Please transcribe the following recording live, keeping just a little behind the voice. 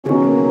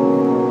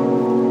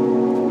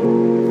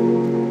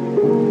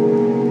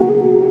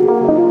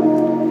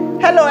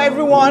Hello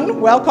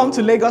everyone, welcome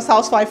to Lagos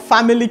Housewife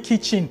Family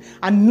Kitchen.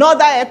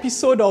 Another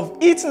episode of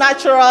Eat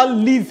Natural,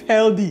 Live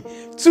Healthy.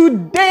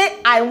 Today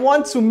I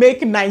want to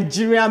make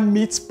Nigerian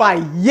meat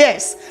pie.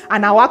 Yes,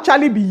 and I'll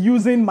actually be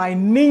using my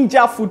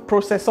Ninja food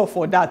processor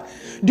for that.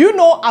 Do you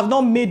know I've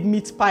not made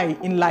meat pie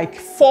in like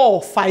 4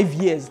 or 5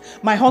 years?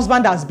 My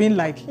husband has been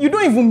like, you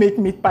don't even make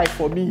meat pie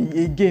for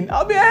me again.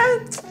 I'll be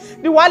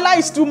the wala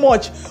is too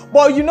much.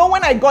 But you know,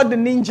 when I got the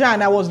Ninja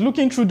and I was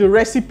looking through the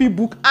recipe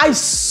book, I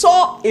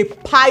saw a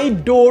pie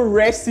dough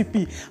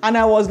recipe and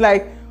I was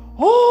like,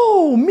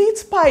 oh,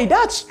 meat pie,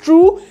 that's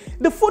true.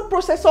 The food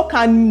processor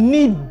can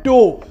knead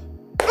dough.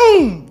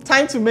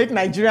 Time to make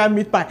Nigerian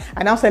meat pie.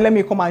 And I said, let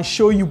me come and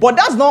show you. But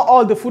that's not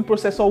all the food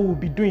processor will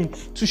be doing.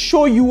 To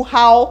show you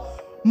how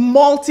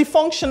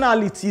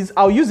multifunctional it is,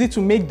 I'll use it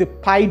to make the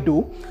pie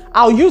dough.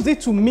 I'll use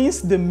it to mince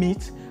the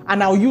meat.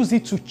 And I'll use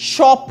it to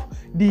chop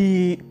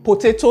the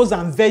potatoes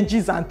and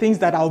veggies and things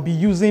that I'll be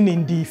using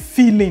in the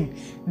filling.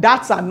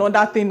 That's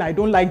another thing I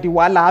don't like, the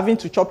wala, having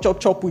to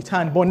chop with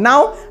hand. But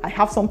now I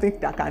have something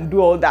that can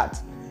do all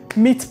that.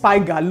 Meat pie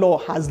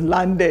galore has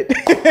landed.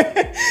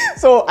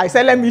 So I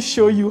said, let me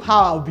show you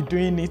how I'll be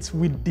doing it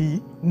with the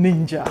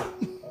Ninja.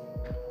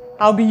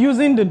 I'll be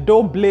using the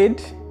dough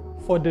blade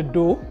for the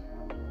dough.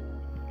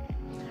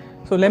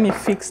 So let me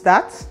fix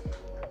that.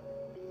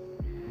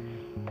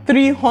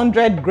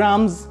 300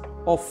 grams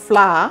of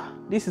flour.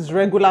 This is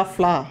regular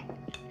flour.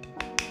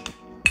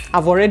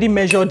 I've already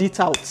measured it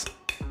out.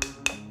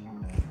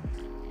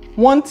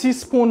 1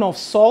 teaspoon of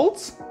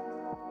salt.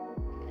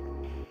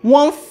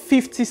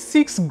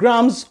 156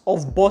 grams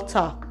of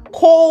butter.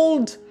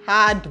 Cold,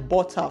 hard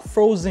butter,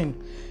 frozen.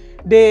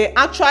 They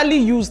actually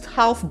used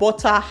half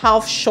butter,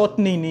 half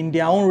shortening in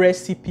their own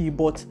recipe,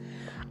 but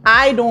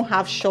I don't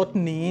have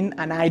shortening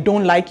and I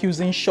don't like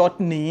using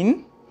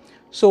shortening.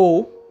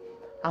 So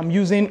I'm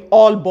using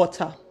all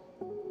butter.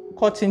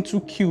 Cut into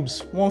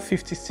cubes,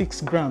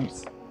 156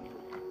 grams.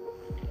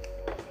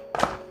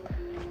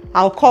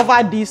 I'll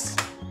cover this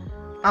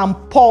and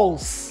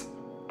pulse.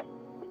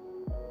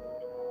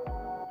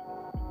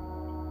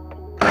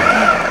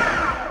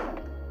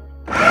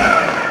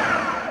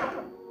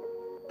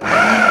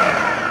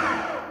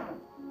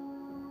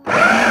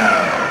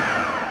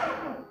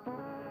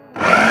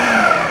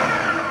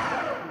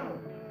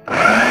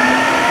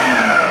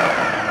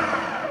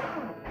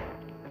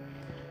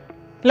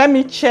 Let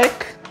me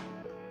check.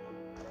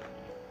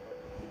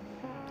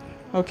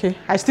 Okay,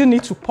 I still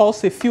need to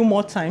pulse a few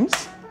more times.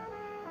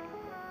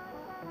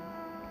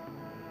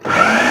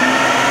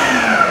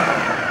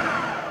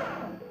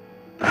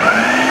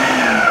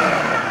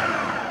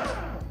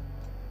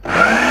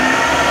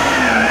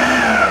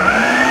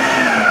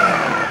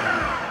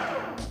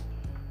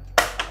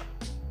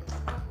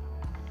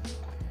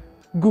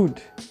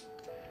 Good.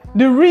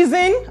 The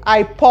reason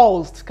I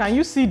pulsed, can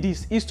you see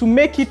this, is to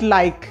make it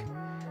like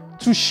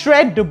to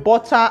shred the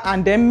butter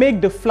and then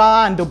make the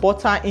flour and the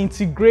butter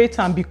integrate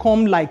and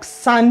become like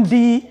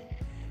sandy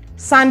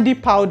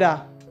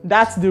powder.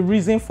 That's the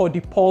reason for the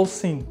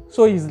pulsing.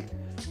 So it's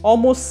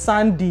almost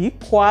sandy,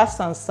 coarse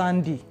and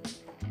sandy.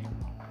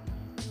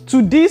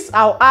 To this,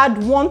 I'll add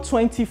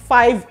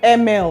 125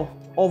 ml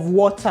of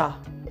water.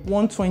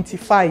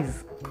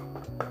 125.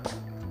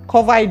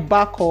 Cover it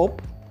back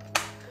up.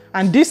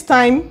 And this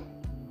time,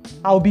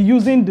 I'll be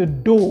using the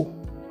dough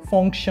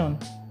function.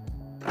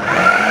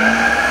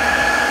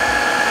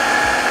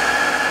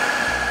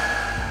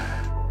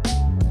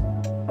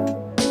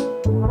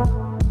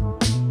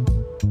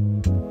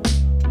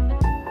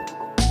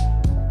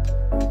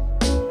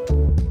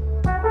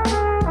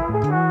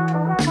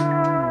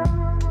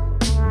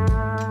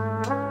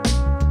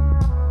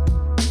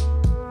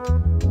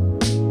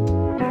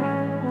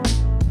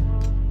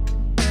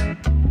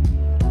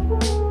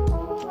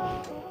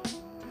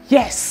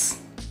 Yes.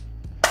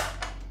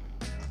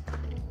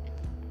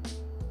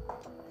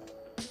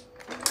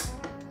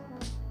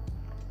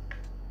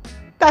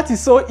 That is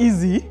so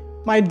easy.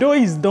 My dough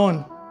is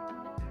done.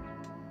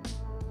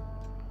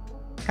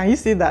 Can you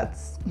see that?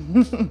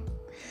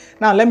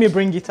 Now let me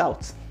bring it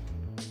out.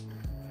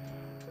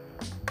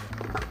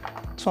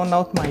 Turn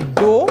out my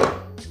dough.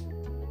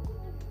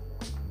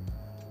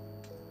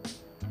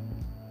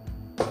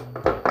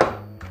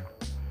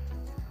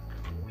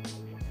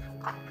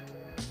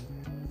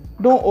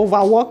 Don't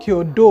overwork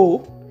your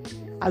dough,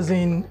 as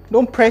in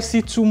don't press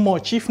it too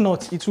much. If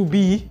not, it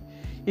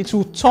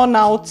will turn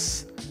out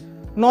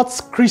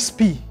not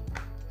crispy.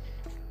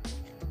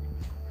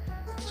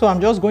 So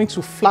I'm just going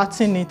to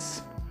flatten it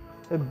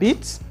a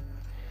bit.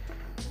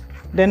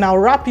 Then I'll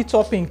wrap it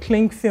up in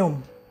cling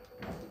film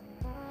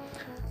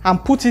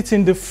and put it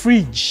in the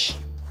fridge.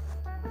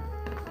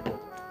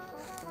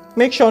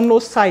 Make sure no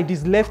side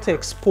is left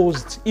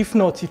exposed. If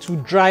not, it will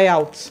dry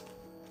out.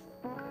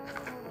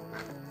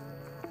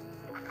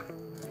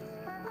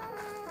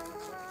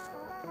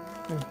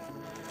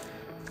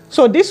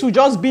 So this will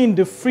just be in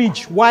the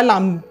fridge while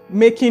I'm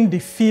making the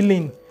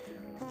filling.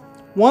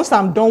 Once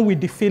I'm done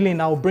with the filling,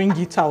 I'll bring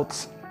it out.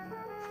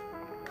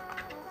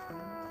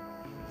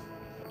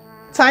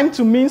 Time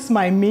to mince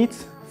my meat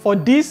For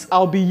this,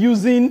 I'll be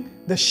using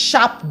the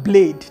sharp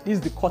blade. This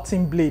is the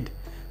cutting blade.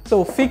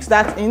 So fix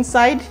that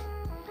inside.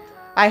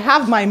 I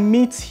have my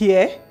meat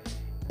here.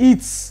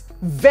 It's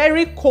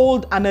very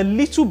cold and a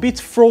little bit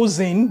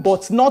frozen,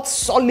 but not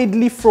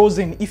solidly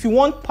frozen. If you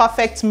want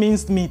perfect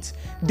minced meat,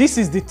 this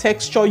is the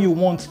texture you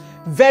want.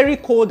 Very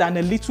cold and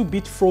a little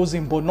bit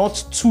frozen, but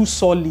not too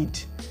solid.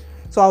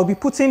 So I'll be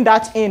putting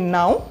that in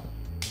now.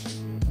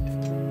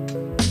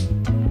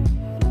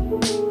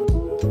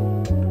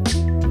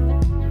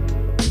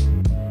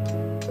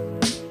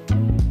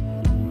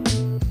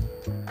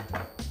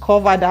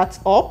 Cover that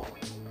up.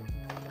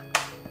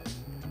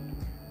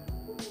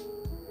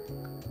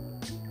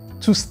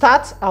 To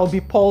start, I'll be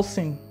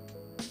pulsing.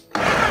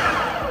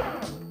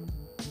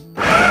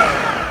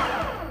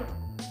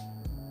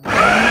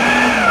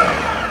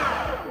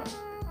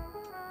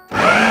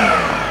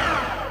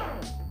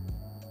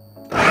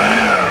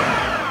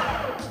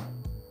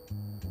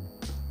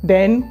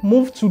 Then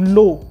move to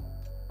low.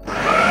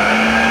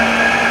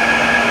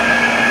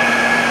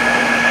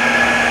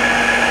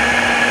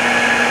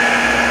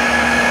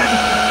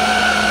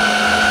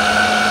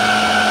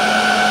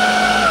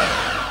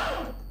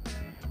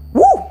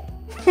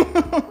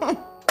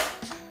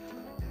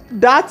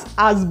 That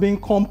has been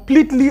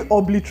completely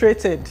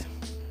obliterated.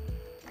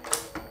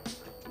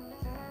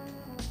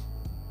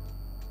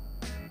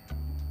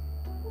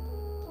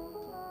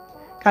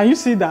 Can you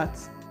see that?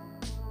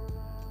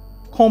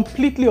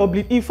 Completely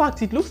obliterated. In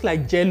fact, it looks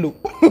like jello.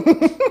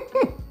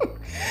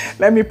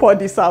 Let me pour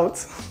this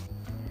out.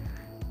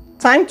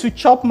 Time to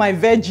chop my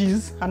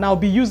veggies, and I'll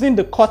be using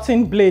the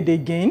cutting blade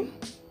again.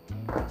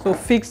 So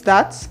fix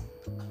that.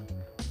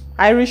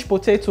 Irish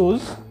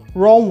potatoes,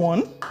 raw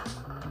one.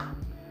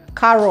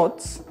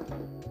 Carrots,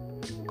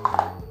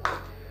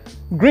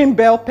 green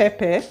bell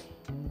pepper,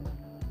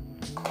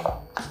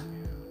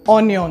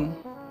 onion,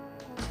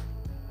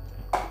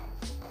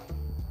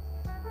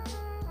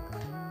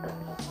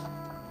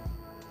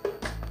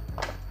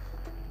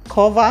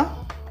 cover,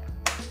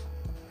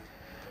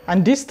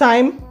 and this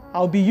time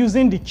I'll be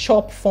using the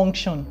chop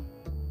function.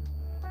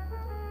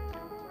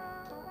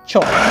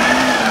 Chop.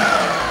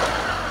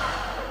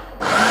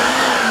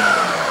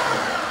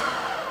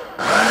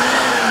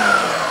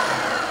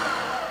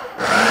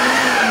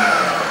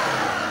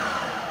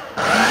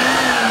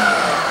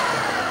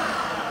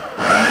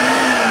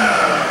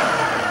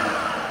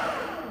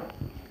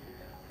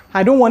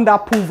 I don't want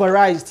that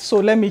pulverized, so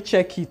let me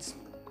check it.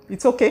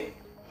 It's okay.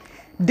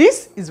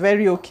 This is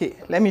very okay.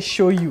 Let me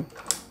show you.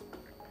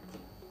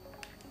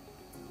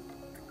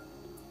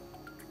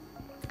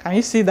 Can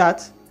you see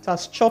that? It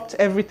has chopped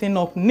everything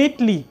up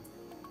neatly.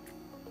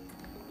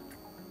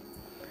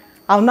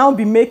 I'll now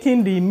be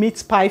making the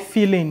meat pie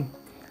filling.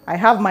 I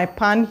have my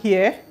pan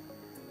here.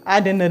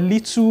 Add in a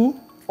little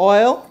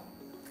oil.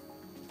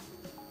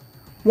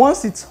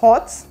 Once it's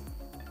hot,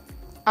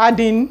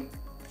 add in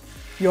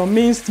your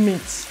minced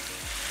meat.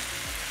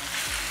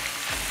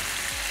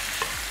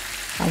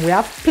 And we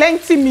have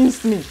plenty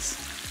minced meat.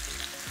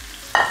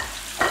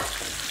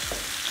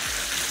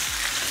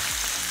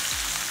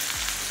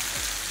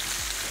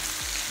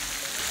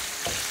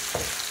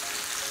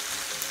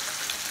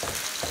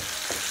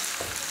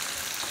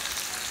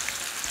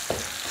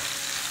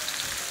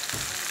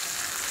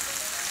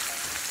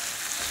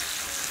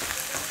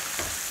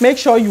 Make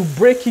sure you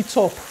break it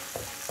up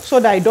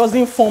so that it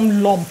doesn't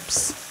form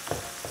lumps.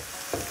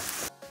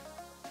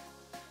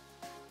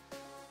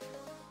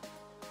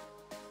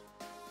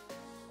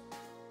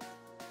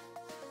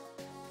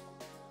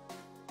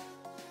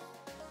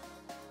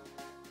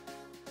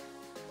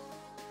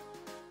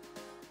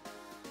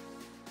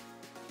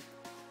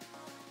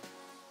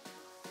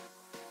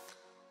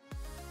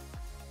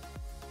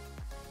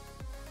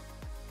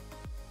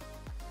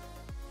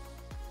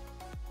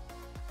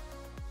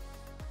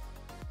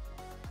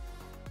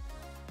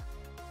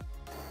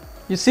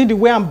 You see the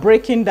way I'm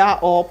breaking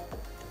that up,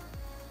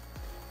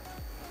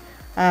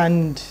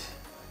 and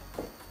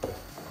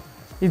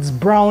it's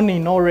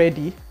browning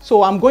already.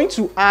 So I'm going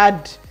to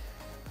add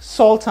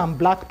salt and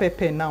black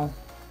pepper now.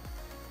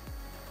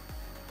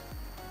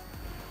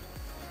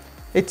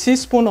 A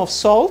teaspoon of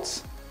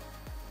salt,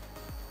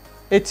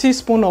 a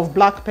teaspoon of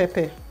black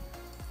pepper.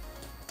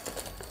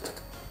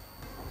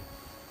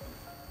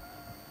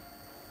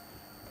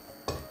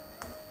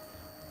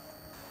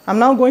 I'm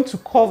now going to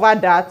cover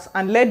that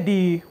and let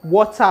the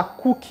water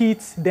cook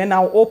it, then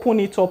I'll open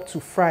it up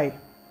to fry.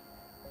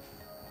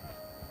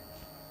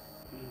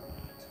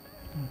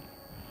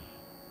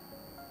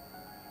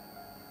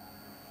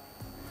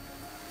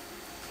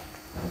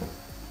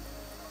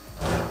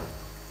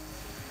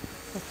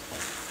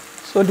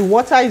 So the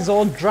water is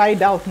all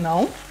dried out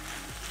now.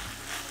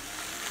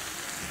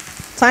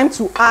 Time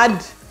to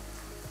add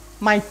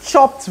my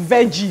chopped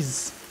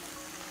veggies.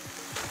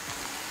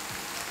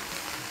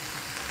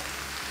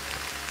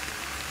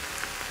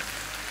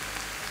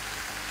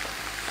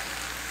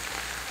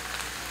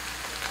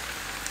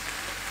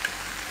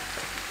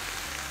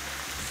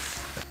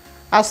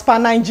 As per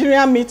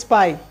Nigerian meat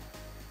pie,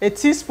 a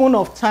teaspoon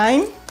of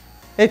thyme,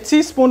 a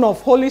teaspoon of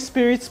Holy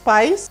Spirit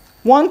spice,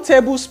 1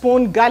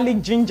 tablespoon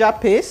garlic ginger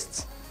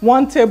paste,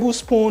 1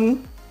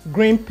 tablespoon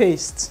green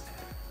paste.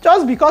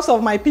 Just because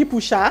of my people,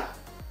 sha,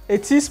 a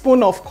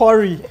teaspoon of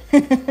curry.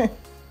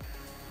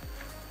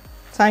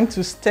 Time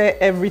to stir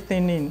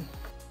everything in.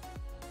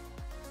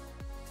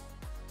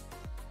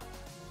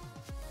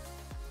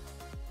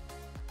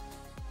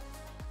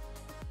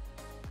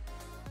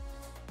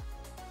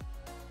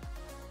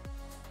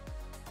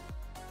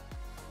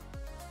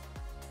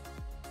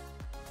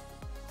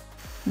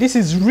 This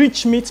is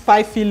rich meat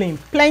pie filling,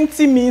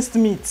 plenty minced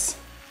meat.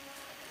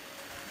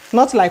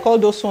 Not like all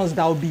those ones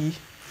that will be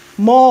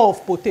more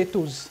of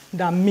potatoes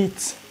than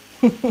meat.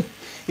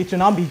 It will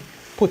now be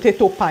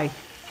potato pie.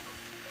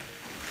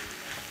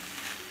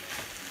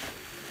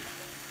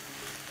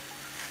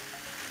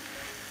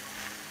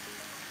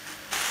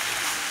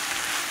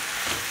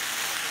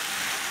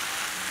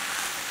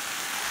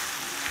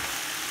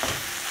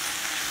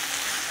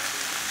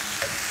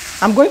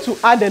 I'm going to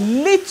add a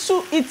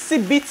little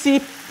itsy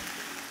bitty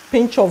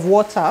pinch of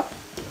water.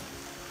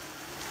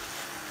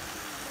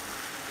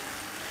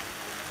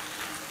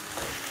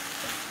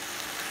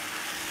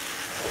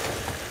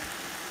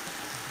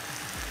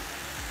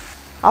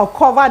 I'll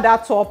cover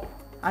that up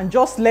and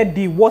just let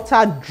the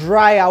water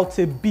dry out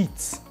a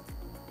bit.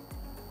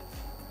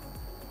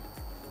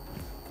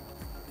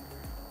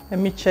 Let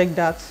me check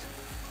that.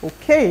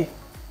 Okay,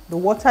 the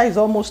water is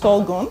almost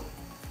all gone.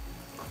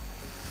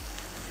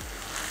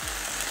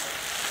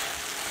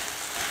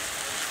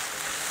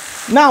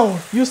 Now,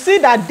 you see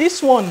that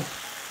this one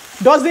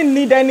doesn't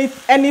need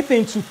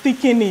anything to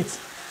thicken it.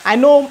 I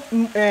know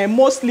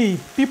mostly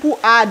people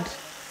add,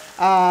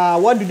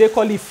 what do they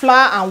call it,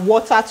 flour and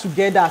water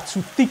together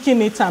to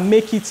thicken it and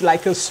make it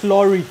like a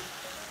slurry.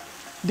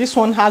 This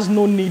one has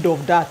no need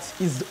of that.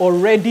 It's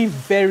already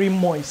very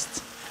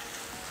moist.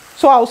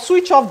 So I'll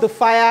switch off the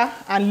fire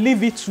and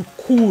leave it to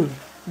cool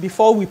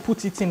before we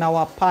put it in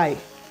our pie.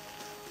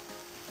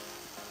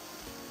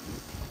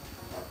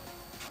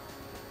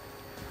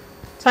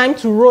 Time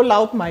to roll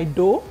out my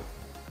dough.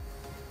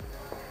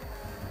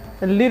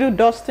 A little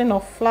dusting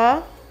of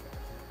flour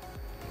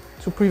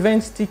to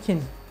prevent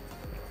sticking.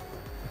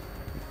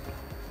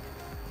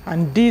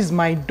 And this is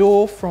my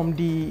dough from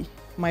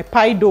my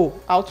pie dough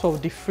out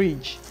of the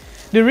fridge.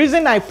 The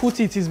reason I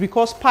put it is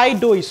because pie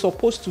dough is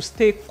supposed to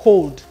stay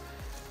cold.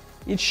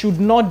 It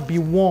should not be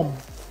warm.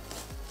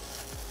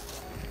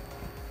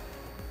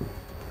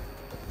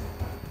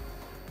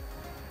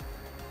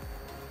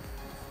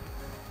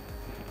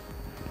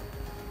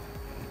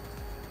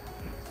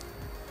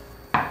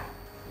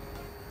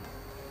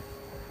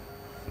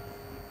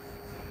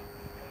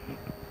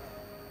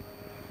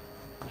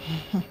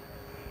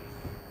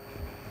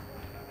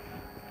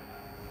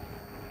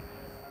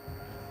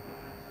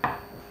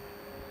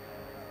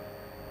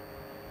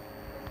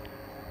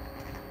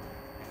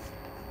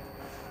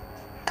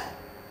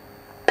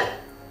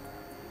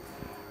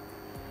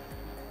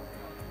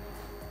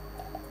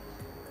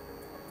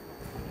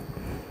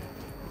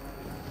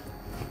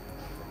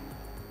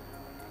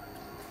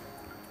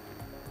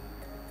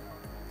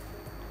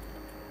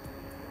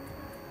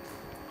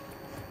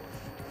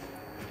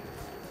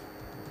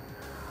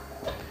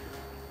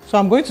 So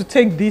I'm going to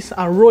take this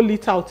and roll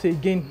it out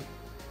again.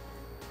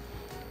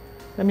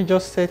 Let me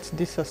just set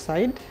this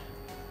aside.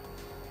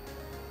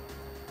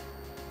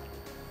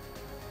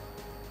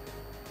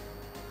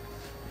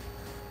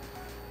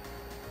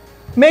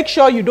 Make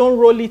sure you don't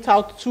roll it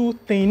out too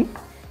thin.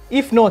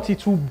 If not,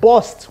 it will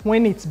burst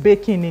when it's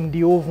baking in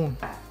the oven.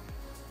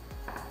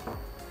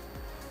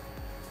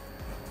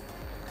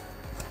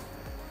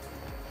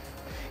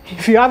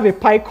 If you have a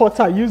pie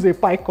cutter, use a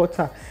pie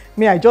cutter.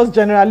 Me, I just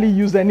generally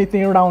use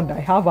anything round I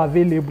have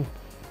available.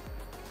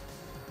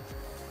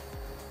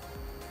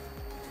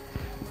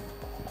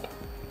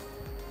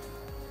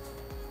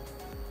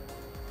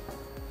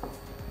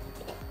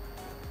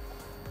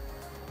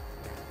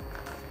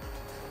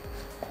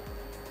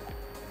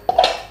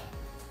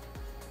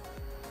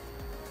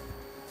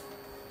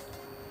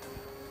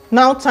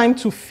 Now time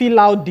to fill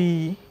out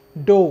the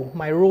dough,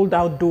 my rolled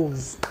out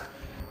doughs.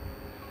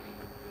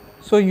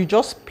 So you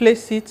just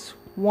place it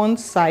one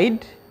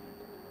side.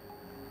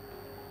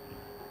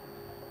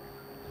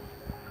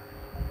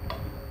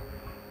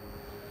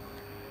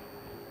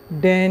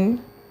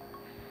 Then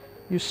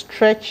you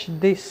stretch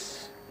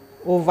this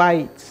over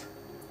it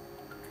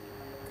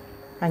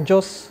and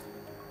just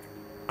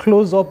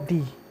close up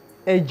the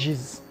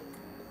edges.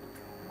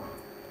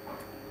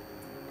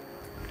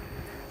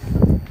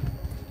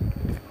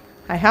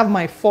 I have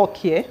my fork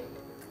here.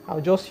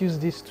 I'll just use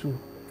this to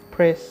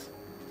press.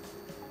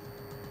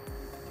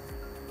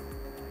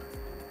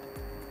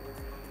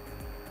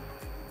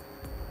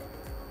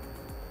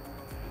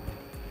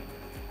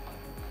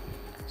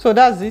 So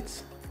that's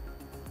it.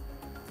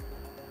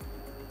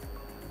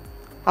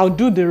 I'll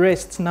do the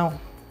rest now.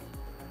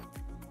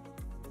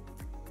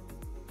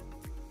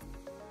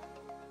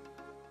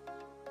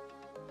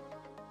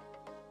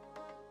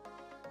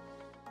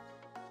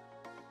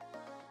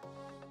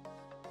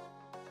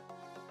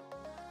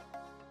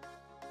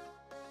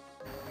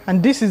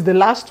 And this is the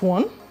last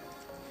one.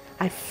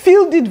 I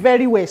filled it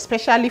very well,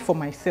 especially for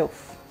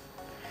myself.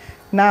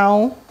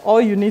 Now, all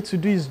you need to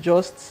do is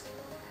just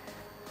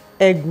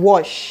egg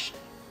wash.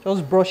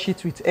 Just brush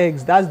it with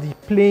eggs. That's the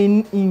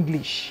plain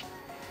English.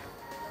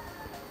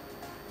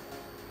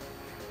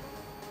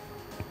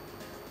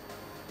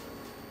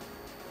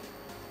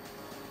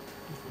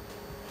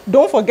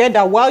 Don't forget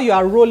that while you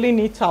are rolling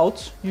it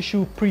out, you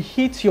should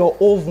preheat your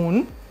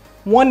oven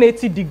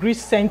 180 degrees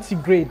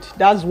centigrade.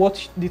 That's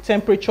what the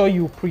temperature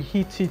you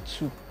preheat it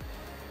to.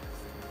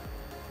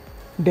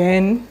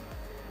 Then,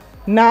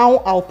 now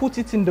I'll put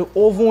it in the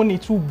oven.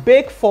 It will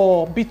bake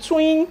for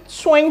between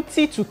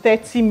 20 to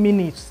 30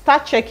 minutes.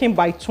 Start checking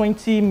by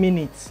 20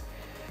 minutes.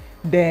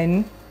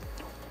 Then,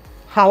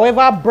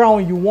 however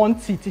brown you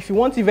want it. If you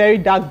want it very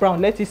dark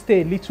brown, let it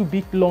stay a little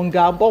bit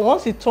longer. But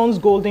once it turns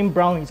golden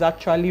brown, it's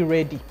actually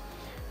ready.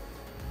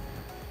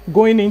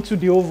 Going into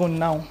the oven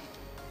now.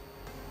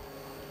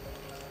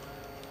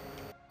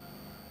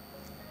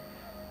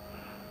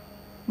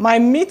 My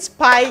meat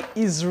pie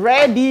is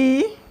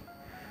ready.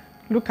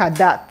 Look at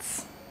that.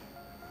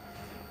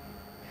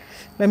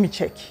 Let me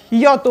check.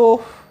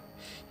 Yoto.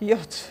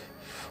 Yot.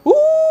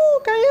 Ooh,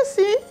 can you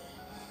see?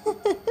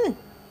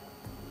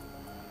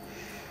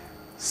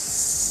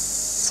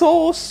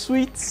 So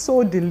sweet,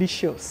 so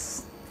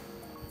delicious.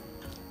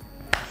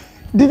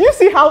 Did you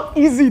see how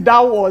easy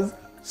that was?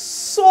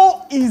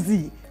 So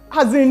easy.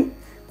 As in,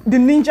 the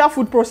Ninja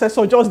food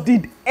processor just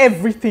did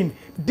everything.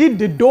 Did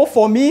the dough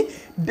for me,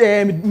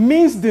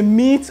 minced the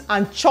meat,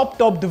 and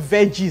chopped up the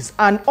veggies.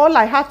 And all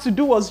I had to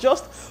do was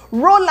just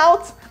roll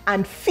out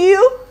and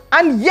fill.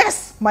 And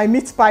yes, my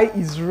meat pie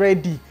is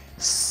ready.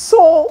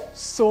 So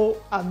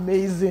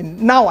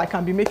amazing. Now I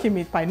can be making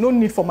meat pie. No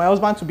need for my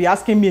husband to be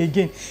asking me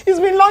again. It's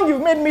been long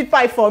you've made meat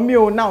pie for me.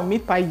 Oh, now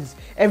meat pie is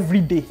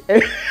every day.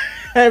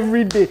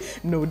 Every day.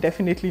 No,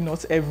 definitely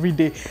not every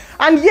day.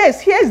 And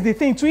yes, here's the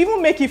thing. To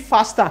even make it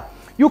faster,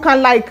 you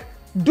can like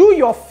do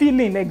your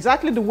filling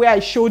exactly the way I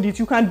showed it.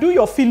 You can do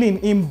your filling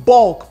in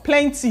bulk,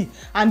 plenty,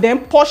 and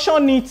then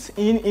portion it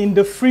in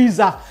the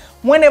freezer.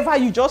 Whenever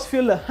you just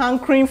feel a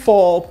hankering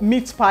for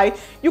meat pie,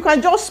 you can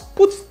just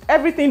put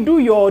everything, do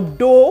your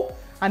dough,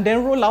 and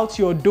then roll out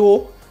your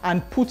dough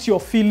and put your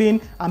filling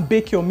and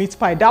bake your meat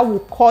pie. That will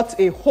cut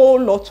a whole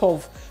lot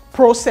of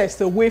process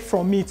away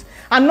from it.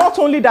 And not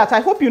only that, I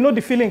hope you know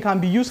the filling can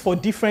be used for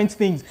different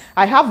things.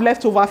 I have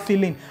leftover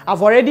filling.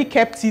 I've already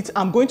kept it.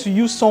 I'm going to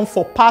use some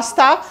for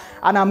pasta,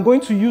 and I'm going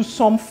to use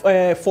some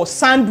for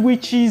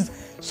sandwiches.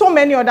 So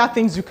many other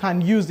things you can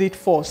use it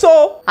for.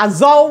 So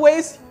as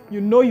always,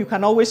 you know you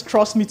can always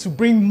trust me to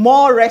bring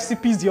more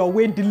recipes your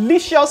way.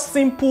 Delicious,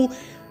 simple,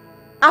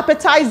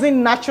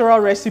 appetizing, natural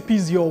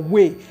recipes your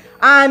way.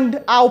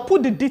 And I'll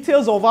put the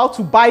details of how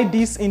to buy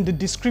this in the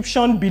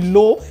description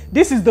below.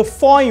 This is the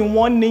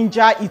 4-in-1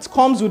 Ninja. It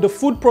comes with the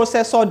food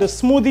processor, the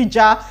smoothie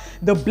jar,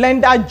 the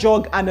blender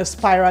jug, and a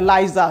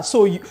spiralizer.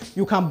 So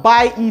you can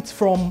buy it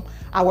from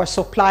our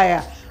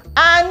supplier.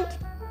 And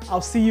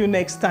I'll see you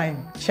next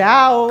time.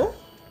 Ciao.